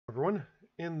Everyone,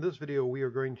 in this video we are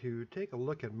going to take a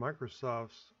look at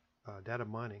Microsoft's data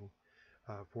mining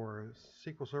for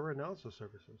SQL Server analysis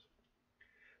services.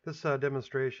 This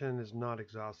demonstration is not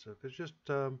exhaustive. It's just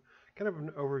kind of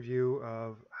an overview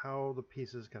of how the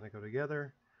pieces kind of go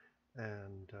together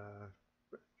and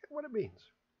what it means.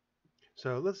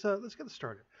 So let's get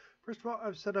started. First of all,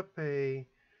 I've set up a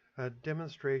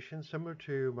demonstration similar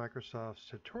to Microsoft's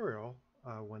tutorial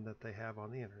one that they have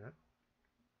on the internet.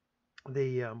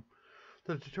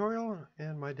 The tutorial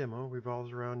and my demo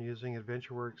revolves around using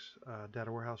AdventureWorks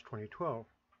Data Warehouse 2012.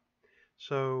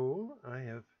 So I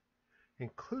have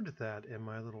included that in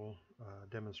my little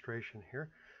demonstration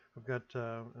here. I've got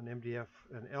an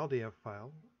LDF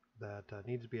file that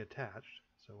needs to be attached.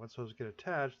 So once those get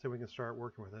attached, then we can start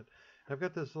working with it. And I've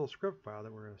got this little script file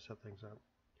that we're going to set things up.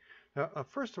 Now,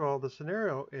 first of all, the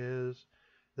scenario is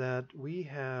that we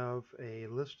have a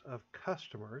list of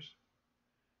customers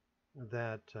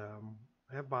that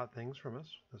have bought things from us.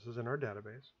 This is in our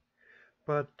database.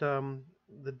 But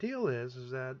the deal is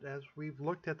that as we've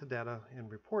looked at the data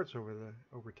and reports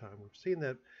over time, we've seen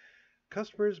that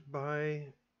customers buy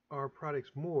our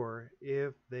products more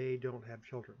if they don't have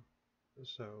children.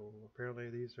 So apparently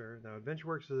these are, now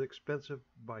AdventureWorks is expensive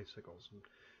bicycles. And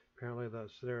apparently the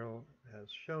scenario has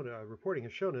shown, reporting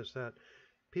has shown us that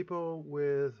people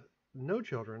with no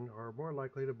children are more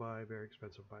likely to buy very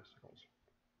expensive bicycles.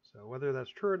 So whether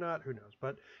that's true or not, who knows?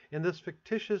 But in this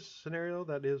fictitious scenario,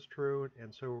 that is true,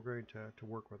 and so we're going to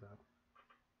work with that.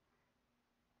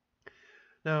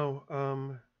 Now,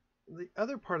 the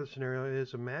other part of the scenario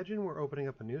is, imagine we're opening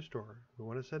up a new store. We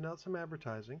want to send out some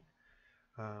advertising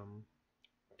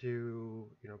to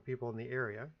people in the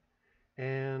area,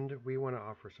 and we want to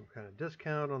offer some kind of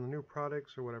discount on the new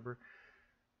products or whatever.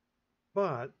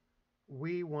 But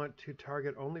we want to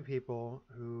target only people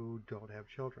who don't have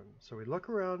children. So we look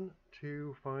around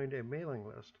to find a mailing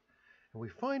list, and we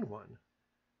find one,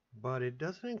 but it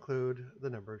doesn't include the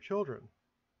number of children.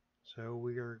 So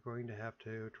we are going to have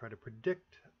to try to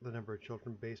predict the number of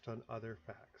children based on other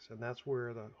facts, and that's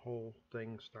where the whole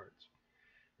thing starts.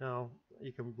 Now,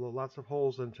 you can blow lots of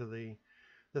holes into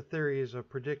the theories of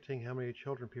predicting how many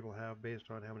children people have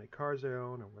based on how many cars they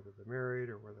own, or whether they're married,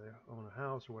 or whether they own a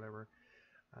house, or whatever.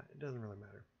 It doesn't really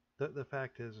matter. The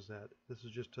fact is that this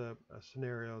is just a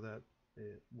scenario that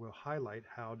will highlight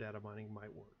how data mining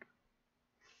might work.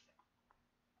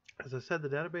 As I said, the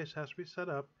database has to be set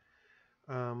up.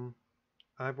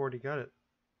 I've already got it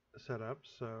set up,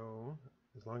 so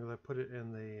as long as I put it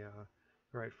in the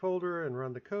right folder and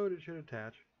run the code, it should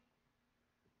attach.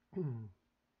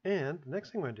 And the next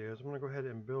thing I'm going to do is I'm going to go ahead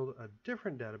and build a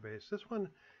different database. This one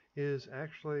is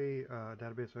actually a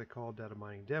database that I call Data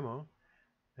Mining Demo.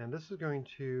 And this is going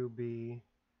to be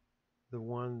the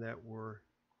one that we're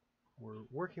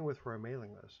working with for our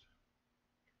mailing list.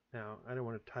 Now, I don't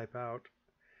want to type out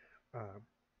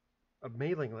a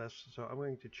mailing list, so I'm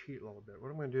going to cheat a little bit. What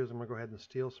I'm going to do is I'm going to go ahead and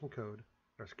steal some code,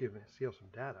 or excuse me, steal some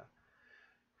data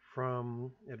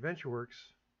from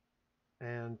AdventureWorks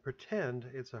and pretend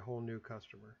it's a whole new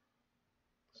customer.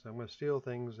 So I'm going to steal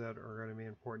things that are going to be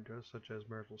important to us, such as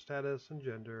marital status and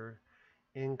gender,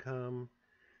 income,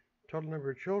 total number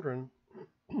of children,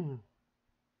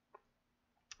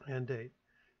 and date.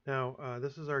 Now,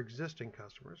 this is our existing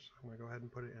customers. I'm going to go ahead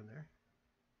and put it in there.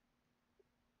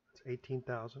 It's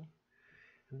 18,000.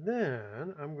 And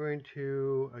then I'm going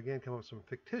to, again, come up with some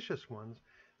fictitious ones.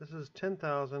 This is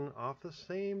 10,000 off the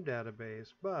same database,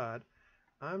 but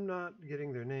I'm not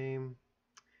getting their name.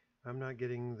 I'm not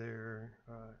getting their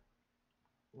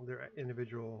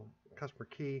individual customer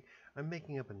key. I'm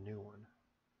making up a new one.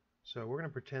 So we're going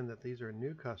to pretend that these are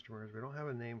new customers. We don't have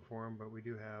a name for them, but we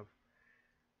do have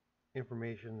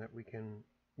information that we can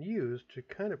use to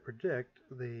kind of predict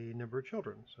the number of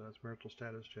children. So that's marital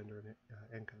status, gender,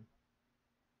 and income.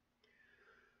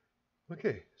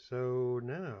 Okay, so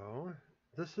now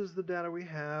this is the data we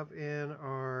have in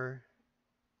our,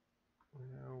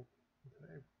 did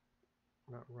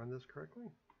I not run this correctly?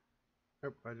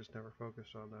 Nope, I just never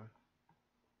focused on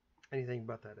anything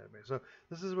but that database. So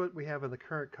this is what we have in the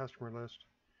current customer list.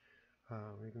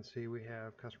 You can see we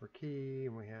have customer key,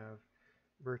 and we have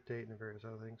birth date, and various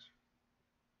other things.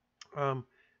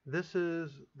 This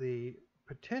is the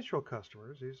potential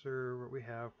customers. These are what we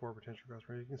have for potential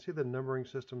customers. You can see the numbering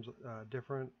system's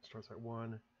different. It starts at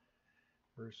 1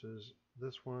 versus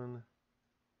this one.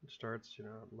 It starts,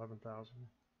 11,000.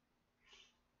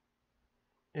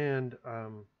 And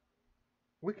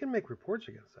we can make reports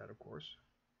against that, of course.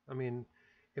 I mean,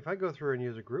 if I go through and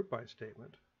use a group by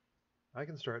statement, I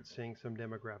can start seeing some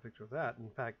demographics with that. In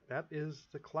fact, that is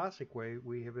the classic way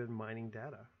we have been mining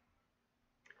data.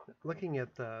 looking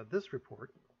at this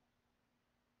report,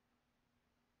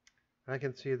 I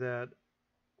can see that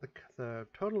the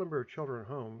total number of children at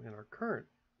home in our current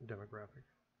demographic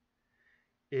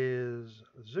is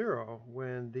 0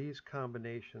 when these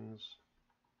combinations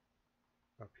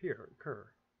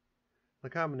occur. The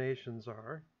combinations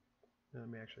are, let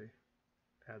me actually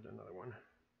add another one,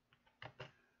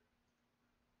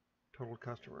 total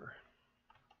customer.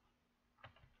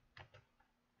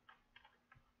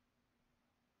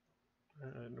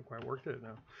 I didn't quite work it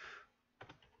now.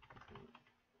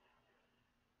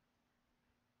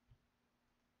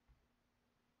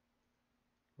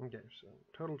 Okay, so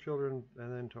total children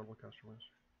and then total customers.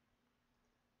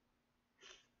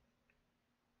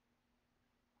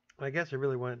 I guess I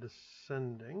really want it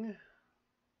descending.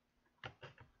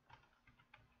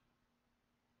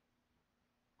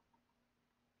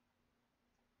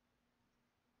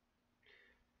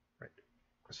 Right.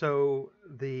 So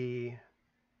the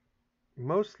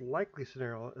most likely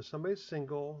scenario is somebody's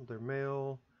single, they're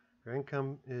male, their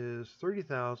income is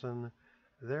 $30,000.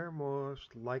 They're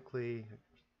most likely,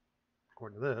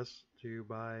 according to this, to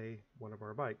buy one of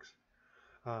our bikes.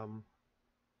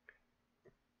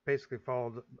 Basically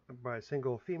followed by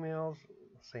single females,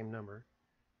 same number,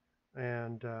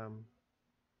 and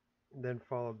then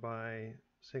followed by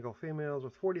single females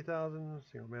with 40,000,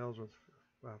 single males with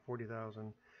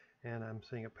 40,000, and I'm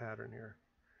seeing a pattern here.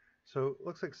 So it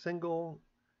looks like single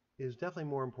is definitely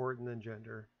more important than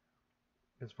gender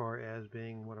as far as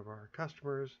being one of our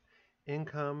customers.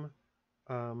 Income,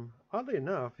 oddly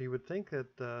enough, you would think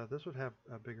that this would have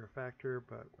a bigger factor,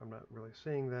 but I'm not really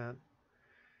seeing that.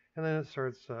 And then it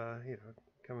starts,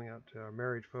 coming out to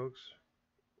married folks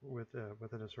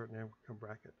within a certain income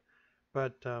bracket.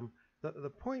 But the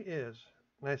point is,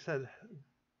 and I said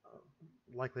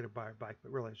likely to buy a bike,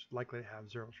 but really it's likely to have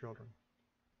 0 children.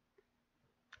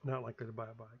 Not likely to buy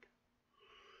a bike.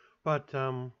 But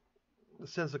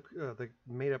since the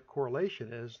made-up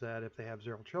correlation is that if they have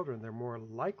 0 children, they're more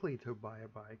likely to buy a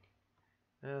bike,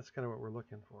 and that's kind of what we're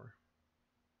looking for.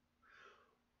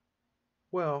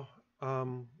 Well,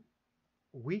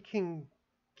 we can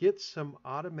get some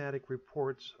automatic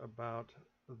reports about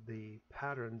the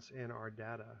patterns in our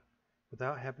data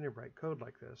without having to write code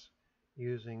like this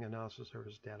using analysis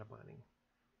service data mining.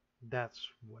 That's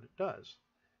what it does.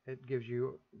 It gives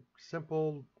you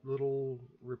simple little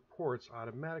reports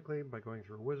automatically by going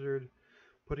through a wizard,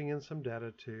 putting in some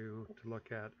data to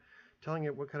look at, telling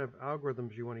it what kind of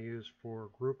algorithms you want to use for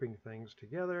grouping things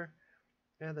together,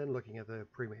 and then looking at the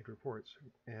pre-made reports.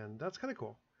 And that's kind of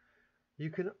cool. You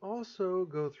can also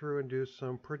go through and do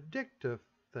some predictive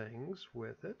things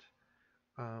with it,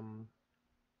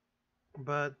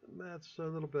 but that's a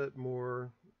little bit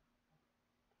more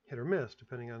hit or miss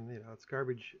depending on, it's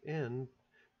garbage in,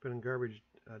 putting garbage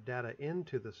data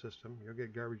into the system. You'll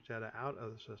get garbage data out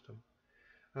of the system.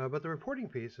 But the reporting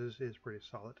piece is pretty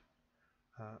solid,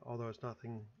 although it's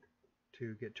nothing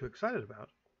to get too excited about.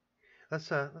 Let's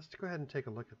go ahead and take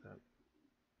a look at that.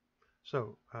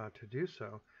 So to do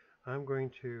so, I'm going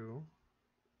to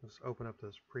let's open up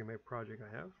this pre-made project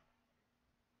I have.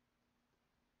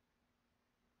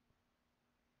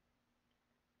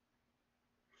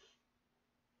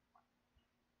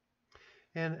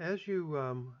 And as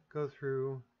you go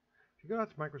through, if you go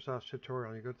out to Microsoft's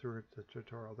tutorial, you go through the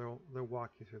tutorial, they'll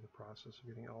walk you through the process of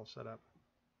getting it all set up.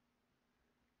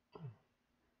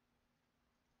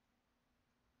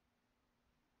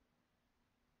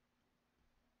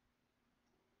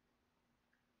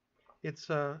 It's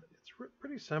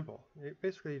pretty simple.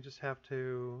 Basically, you just have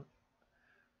to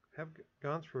have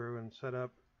gone through and set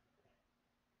up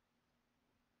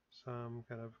some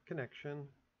kind of connection,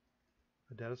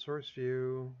 a data source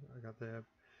view. I got the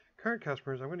current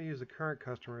customers. I'm going to use the current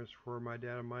customers for my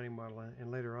data mining model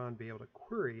and later on be able to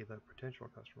query the potential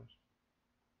customers.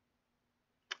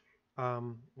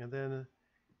 And then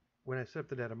when I set up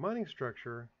the data mining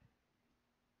structure,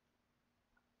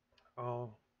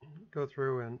 I'll go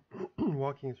through and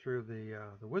walking through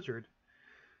the wizard,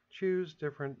 choose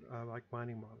different like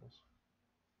mining models.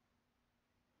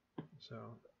 So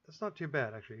that's not too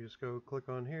bad actually. You just go click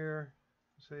on here,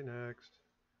 say next,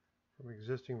 from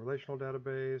existing relational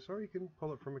database, or you can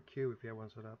pull it from a queue if you have one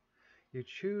set up. You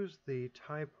choose the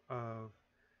type of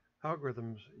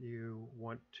algorithms you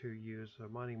want to use, a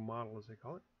mining model as they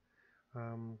call it.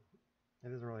 It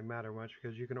doesn't really matter much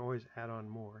because you can always add on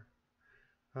more.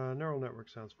 Neural network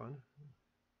sounds fun.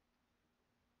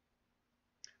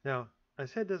 Now, I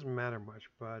said it doesn't matter much,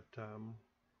 but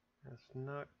that's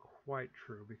not quite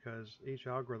true because each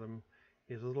algorithm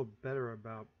is a little better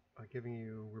about giving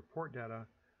you report data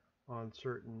on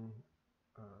certain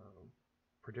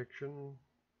prediction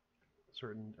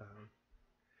certain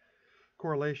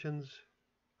correlations.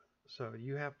 So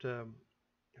you have to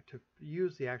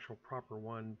use the actual proper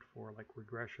one for like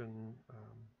regression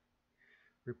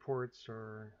reports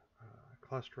or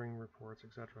clustering reports,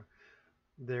 etc.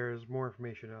 There's more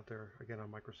information out there, again, on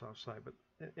Microsoft's site, but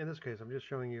in this case, I'm just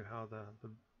showing you how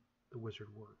the wizard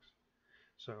works.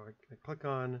 So I click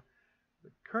on the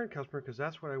current customer because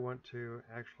that's what I want to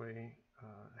actually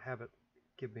have it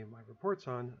give me my reports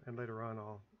on, and later on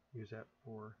I'll use that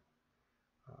for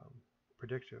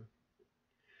prediction.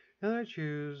 And then I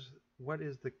choose what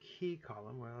is the key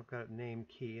column. Well, I've got it named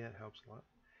key, that helps a lot.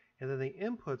 And then the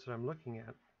inputs that I'm looking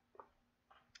at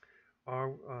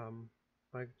are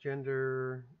like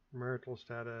gender, marital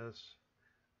status,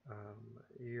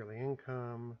 yearly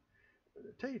income.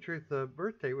 To tell you the truth, the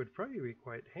birth date would probably be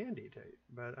quite handy,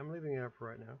 but I'm leaving it up for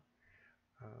right now.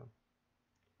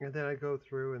 And then I go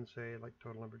through and say like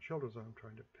total number of children I'm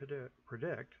trying to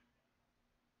predict.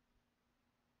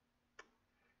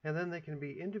 And then they can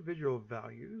be individual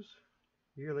values.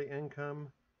 Yearly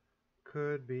income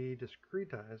could be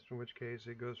discretized, in which case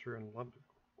it goes through and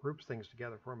groups things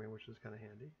together for me, which is kind of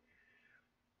handy.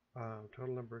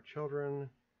 Total number of children,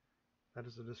 that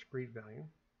is a discrete value.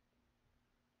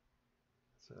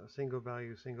 So single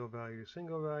value, single value,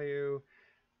 single value.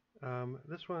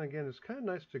 This one, again, is kind of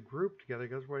nice to group together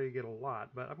because where you get a lot,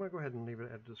 but I'm going to go ahead and leave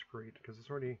it at discrete because it's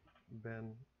already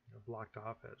been blocked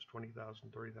off as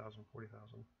 20,000, 30,000,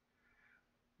 40,000.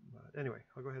 But anyway,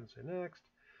 I'll go ahead and say next.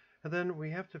 And then we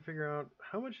have to figure out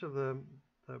how much of the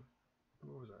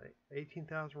what was that,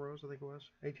 18,000 rows, I think it was?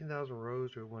 18,000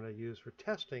 rows we want to use for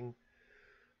testing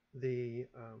the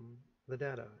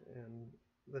data. And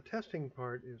the testing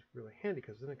part is really handy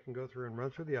because then it can go through and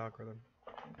run through the algorithm.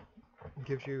 It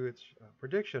gives you its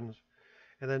predictions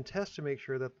and then test to make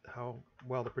sure that how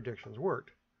well the predictions worked.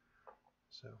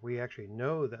 So we actually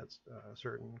know that a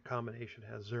certain combination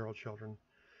has 0 children,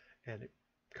 and it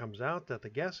comes out that the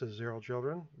guess is 0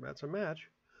 children. That's a match.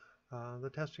 The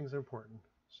testing is important.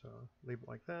 So leave it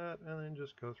like that, and then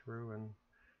just go through and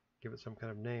give it some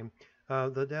kind of name.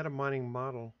 The data mining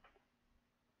model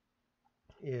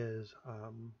is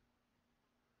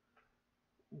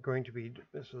going to be,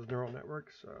 this is neural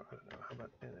networks, so I don't know, how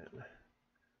about NN?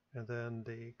 And then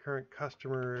the current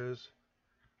customer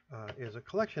is a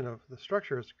collection of, the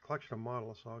structure is a collection of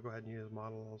models, so I'll go ahead and use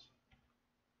models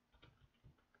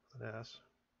with an S.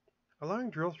 Allowing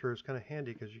drill through is kind of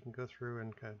handy because you can go through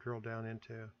and kind of drill down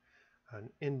into an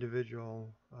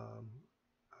individual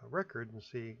record and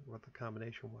see what the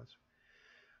combination was.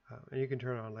 And you can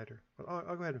turn it on later, but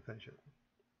I'll go ahead and finish it.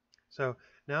 So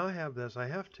now I have this. I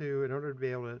have to, in order to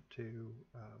be able to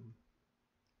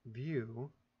view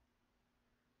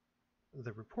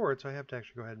the reports, I have to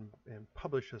actually go ahead and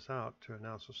publish this out to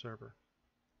Analysis Server.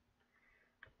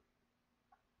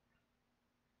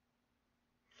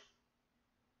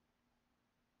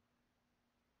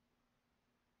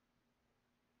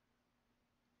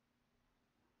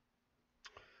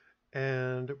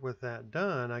 And with that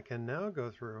done, I can now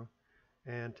go through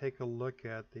and take a look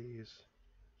at these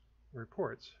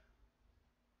reports.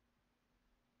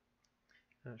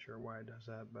 Not sure why it does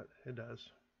that, but it does.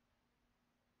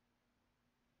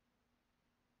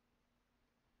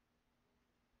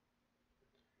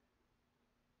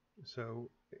 So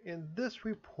in this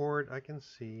report, I can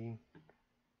see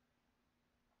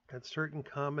that certain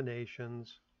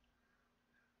combinations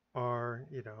are,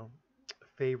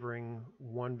 favoring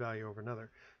one value over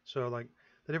another. So like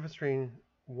the difference between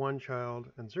 1 child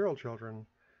and 0 children,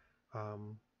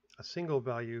 a single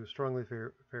value strongly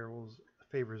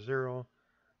favors 0.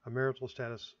 A marital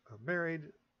status of married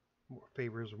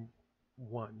favors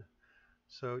 1.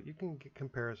 So you can get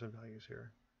comparison values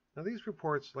here. Now these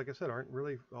reports, like I said, aren't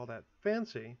really all that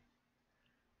fancy.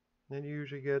 And you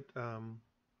usually get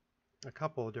a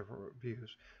couple of different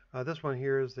views. This one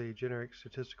here is the generic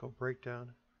statistical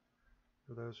breakdown.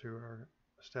 For those who are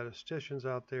statisticians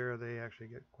out there, they actually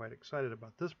get quite excited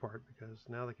about this part because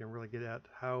now they can really get at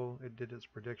how it did its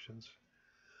predictions.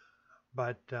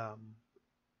 But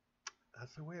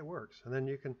that's the way it works. And then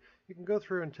you can go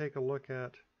through and take a look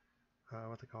at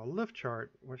what they call a lift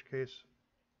chart, in which case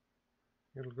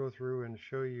it'll go through and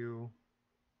show you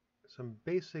some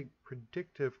basic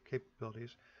predictive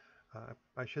capabilities.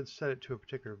 I should set it to a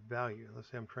particular value. Let's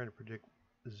say I'm trying to predict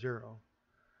 0.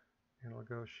 And it'll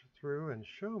go through and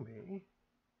show me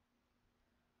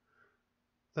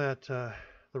that the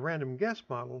random guess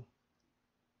model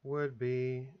would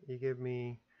be, you give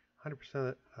me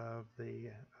 100% of the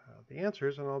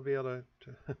answers, and I'll be able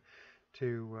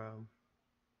to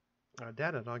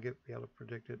data, and I'll be able to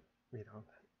predict it,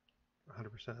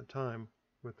 100% of the time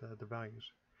with the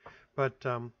values. But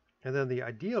and then the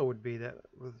ideal would be that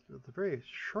with a very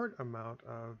short amount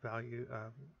of value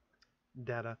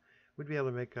data, we'd be able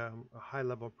to make a high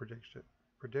level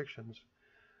predictions,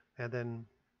 and then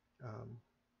um,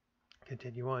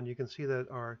 continue on. You can see that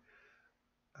our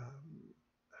um,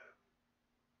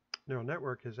 neural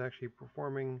network is actually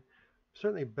performing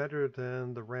certainly better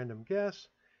than the random guess,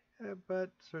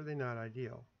 but certainly not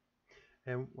ideal.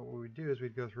 And what we would do is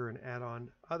we'd go through and add on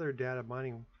other data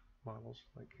mining models.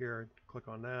 Like here, click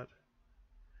on that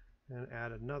and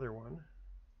add another one.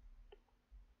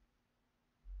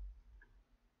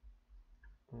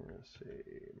 Let's see,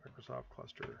 Microsoft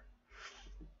cluster.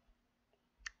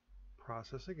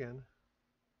 Process again.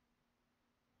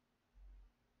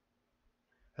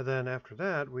 And then after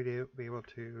that, we'd be able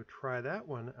to try that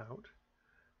one out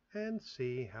and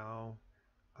see how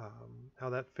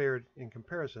that fared in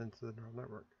comparison to the neural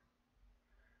network.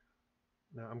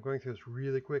 Now I'm going through this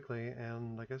really quickly,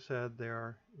 and like I said,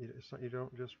 you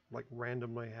don't just like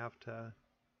randomly have to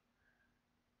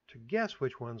guess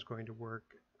which one's going to work.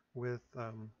 With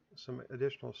some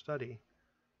additional study,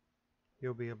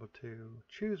 you'll be able to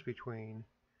choose between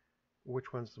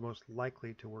which one's the most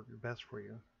likely to work best for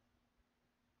you.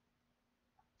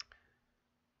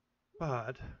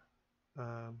 But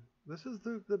this is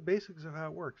the basics of how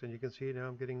it works, and you can see now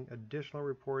I'm getting additional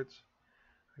reports.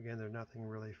 Again, they're nothing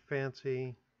really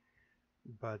fancy,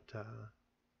 but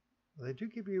they do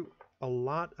give you a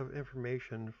lot of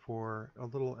information for a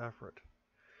little effort.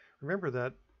 Remember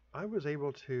that I was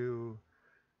able to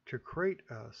create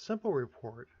a simple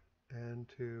report and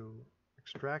to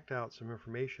extract out some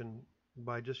information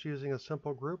by just using a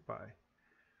simple group by.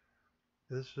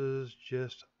 This is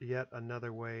just yet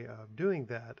another way of doing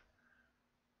that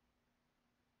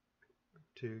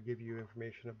to give you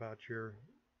information about your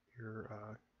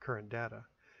current data.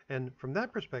 And from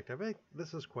that perspective, I think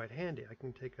this is quite handy. I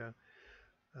can take a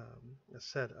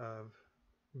set of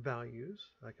values.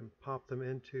 I can pop them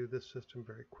into this system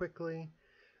very quickly,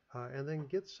 and then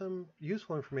get some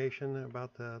useful information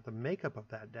about the makeup of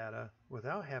that data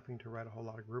without having to write a whole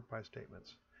lot of group by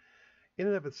statements. In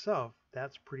and of itself,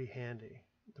 that's pretty handy.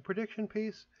 The prediction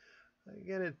piece,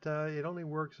 again, it only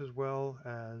works as well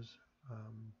as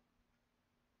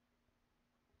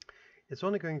it's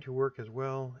only going to work as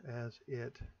well as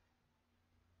it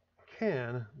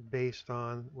can, based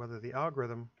on whether the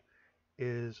algorithm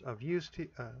is of use to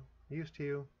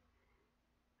you,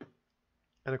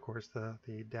 and of course the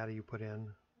data you put in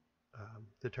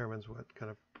determines what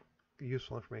kind of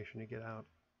useful information you get out.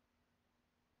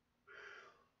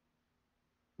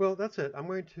 Well, that's it. I'm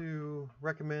going to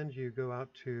recommend you go out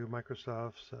to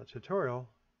Microsoft's tutorial,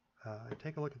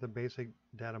 take a look at the basic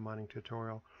data mining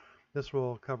tutorial. This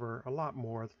will cover a lot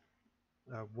more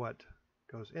of what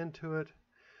goes into it.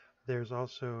 There's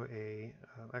also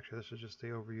actually this is just the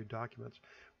overview documents,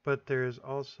 but there's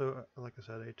also, like I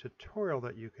said, a tutorial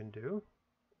that you can do.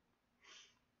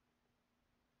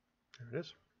 There it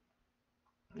is.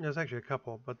 There's actually a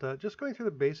couple, but just going through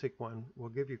the basic one will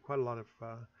give you quite a lot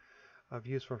of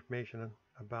useful information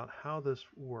about how this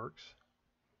works.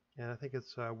 And I think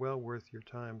it's well worth your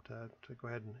time to go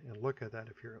ahead and look at that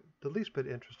if you're the least bit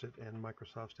interested in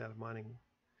Microsoft's data mining.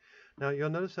 Now you'll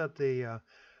notice that the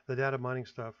data mining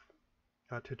stuff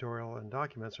tutorial and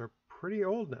documents are pretty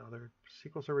old now. They're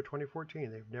SQL Server 2014.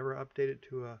 They've never updated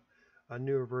to a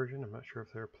newer version. I'm not sure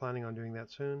if they're planning on doing that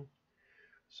soon.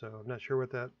 So I'm not sure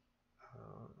what that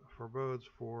forebodes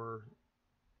for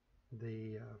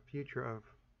the future of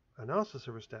analysis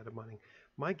service data mining.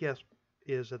 My guess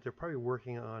is that they're probably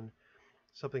working on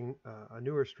something, a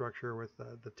newer structure with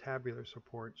the tabular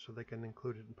support, so they can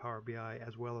include it in Power BI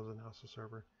as well as analysis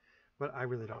server. But I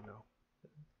really don't know.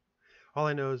 All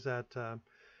I know is that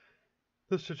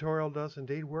this tutorial does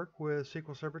indeed work with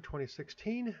SQL Server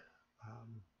 2016,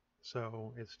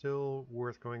 so it's still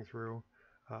worth going through.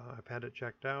 I've had it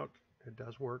checked out. It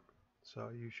does work, so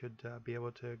you should be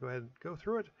able to go ahead and go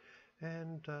through it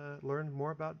and learn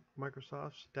more about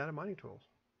Microsoft's data mining tools.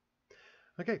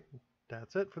 Okay,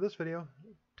 that's it for this video.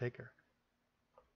 Take care.